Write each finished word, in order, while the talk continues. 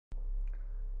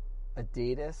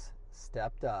Adidas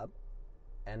stepped up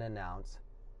and announced,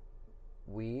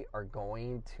 we are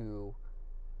going to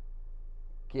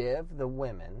give the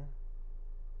women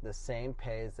the same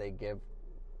pay as they give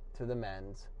to the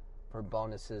men's for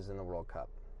bonuses in the World Cup.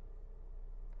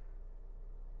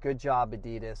 Good job,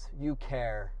 Adidas. You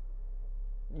care.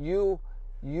 You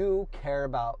care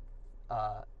about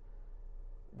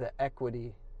the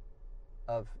equity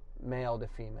of male to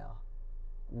female.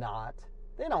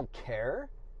 They don't care.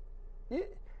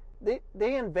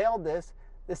 They unveiled this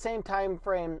the same time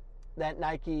frame that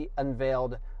Nike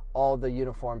unveiled all the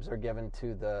uniforms are given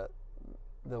to the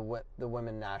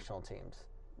women national teams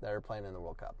that are playing in the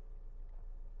World Cup.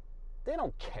 They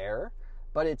don't care,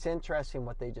 but it's interesting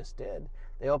what they just did.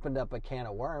 They opened up a can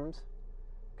of worms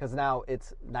because now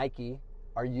it's Nike.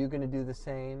 Are you going to do the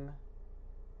same?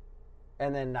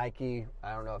 And then Nike,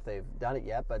 I don't know if they've done it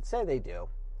yet, but say they do.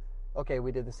 Okay,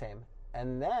 we did the same.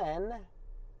 And then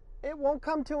it won't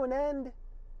come to an end.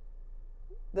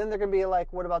 Then they're going to be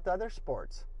like, what about the other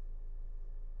sports?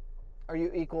 Are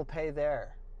you equal pay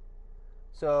there?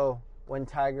 So when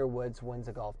Tiger Woods wins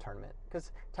a golf tournament,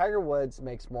 because Tiger Woods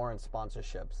makes more in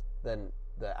sponsorships than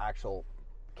the actual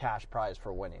cash prize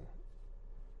for winning.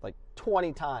 Like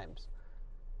 20 times.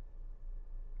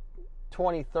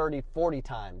 20, 30, 40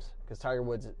 times. Because Tiger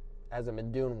Woods hasn't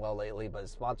been doing well lately, but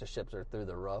his sponsorships are through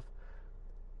the roof.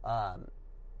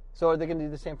 So are they going to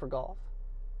do the same for golf?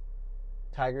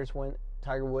 Tiger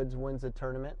Woods wins a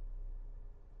tournament,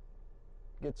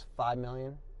 gets $5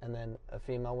 million, and then a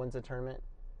female wins a tournament.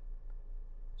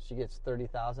 She gets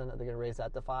 $30,000. Are they going to raise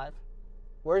that to $5 million?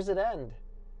 Where does it end?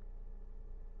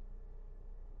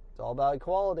 It's all about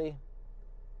equality.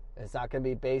 It's not going to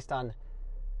be based on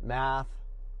math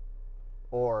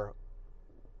or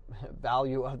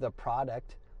value of the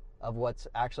product of what's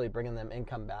actually bringing them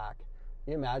income back.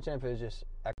 Can you imagine if it was just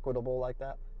equitable like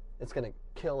that? It's going to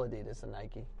kill Adidas and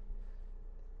Nike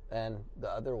and the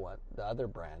other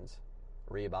brands,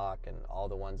 Reebok and all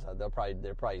the ones. They're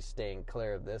probably staying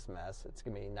clear of this mess. It's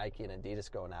going to be Nike and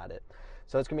Adidas going at it.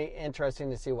 So it's going to be interesting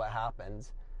to see what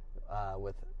happens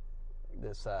with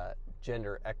this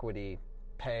gender equity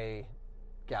pay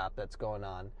gap that's going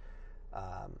on.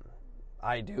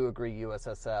 I do agree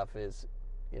USSF is,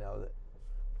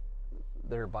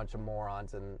 they're a bunch of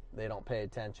morons and they don't pay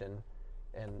attention,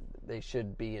 and they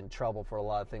should be in trouble for a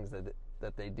lot of things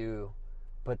that they do.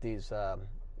 Put these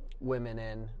women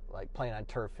in, like playing on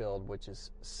turf field, which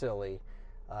is silly.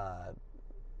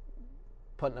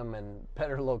 Putting them in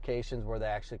better locations where they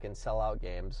actually can sell out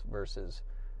games versus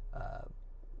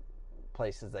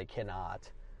places they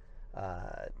cannot.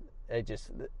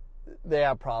 They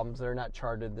have problems. They're not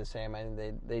charted the same. I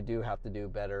mean, they do have to do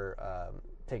better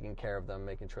taking care of them,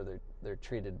 making sure they're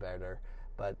treated better.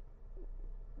 But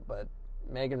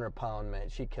Megan Rapone, man,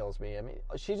 she kills me. I mean,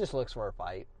 she just looks for a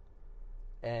fight.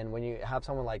 And when you have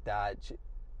someone like that,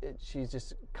 she's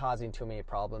just causing too many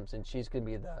problems, and she's going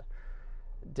to be the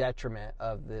detriment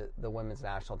of the women's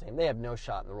national team. They have no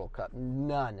shot in the World Cup.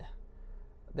 None.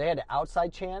 They had an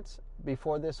outside chance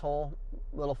before this whole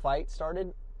little fight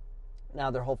started.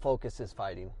 Now their whole focus is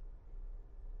fighting.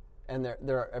 And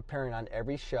they're appearing on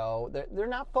every show. They're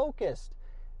not focused.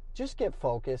 Just get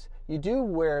focused. You do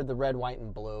wear the red, white,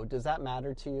 and blue. Does that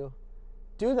matter to you?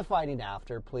 Do the fighting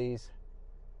after, please.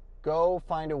 Go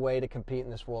find a way to compete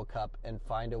in this World Cup and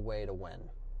find a way to win.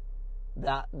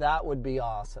 That would be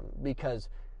awesome, because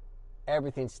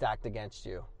everything's stacked against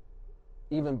you.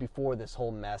 Even before this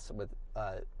whole mess with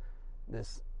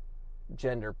this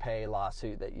gender pay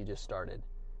lawsuit that you just started.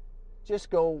 Just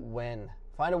go win.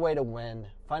 Find a way to win.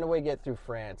 Find a way to get through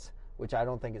France, which I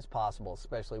don't think is possible,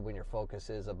 especially when your focus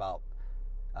is about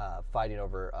fighting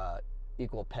over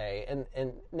equal pay.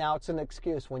 And now it's an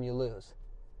excuse when you lose.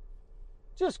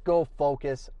 Just go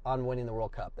focus on winning the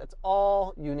World Cup. That's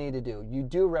all you need to do. You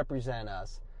do represent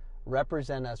us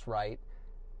right,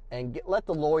 and let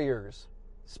the lawyers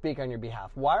speak on your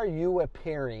behalf. Why are you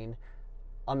appearing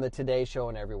on the Today Show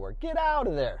and everywhere? Get out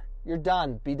of there. You're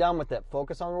done. Be done with it.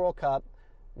 Focus on the World Cup.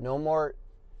 No more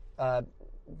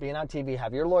being on TV.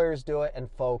 Have your lawyers do it and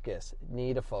focus.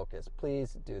 Need to focus.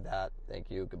 Please do that.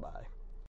 Thank you. Goodbye.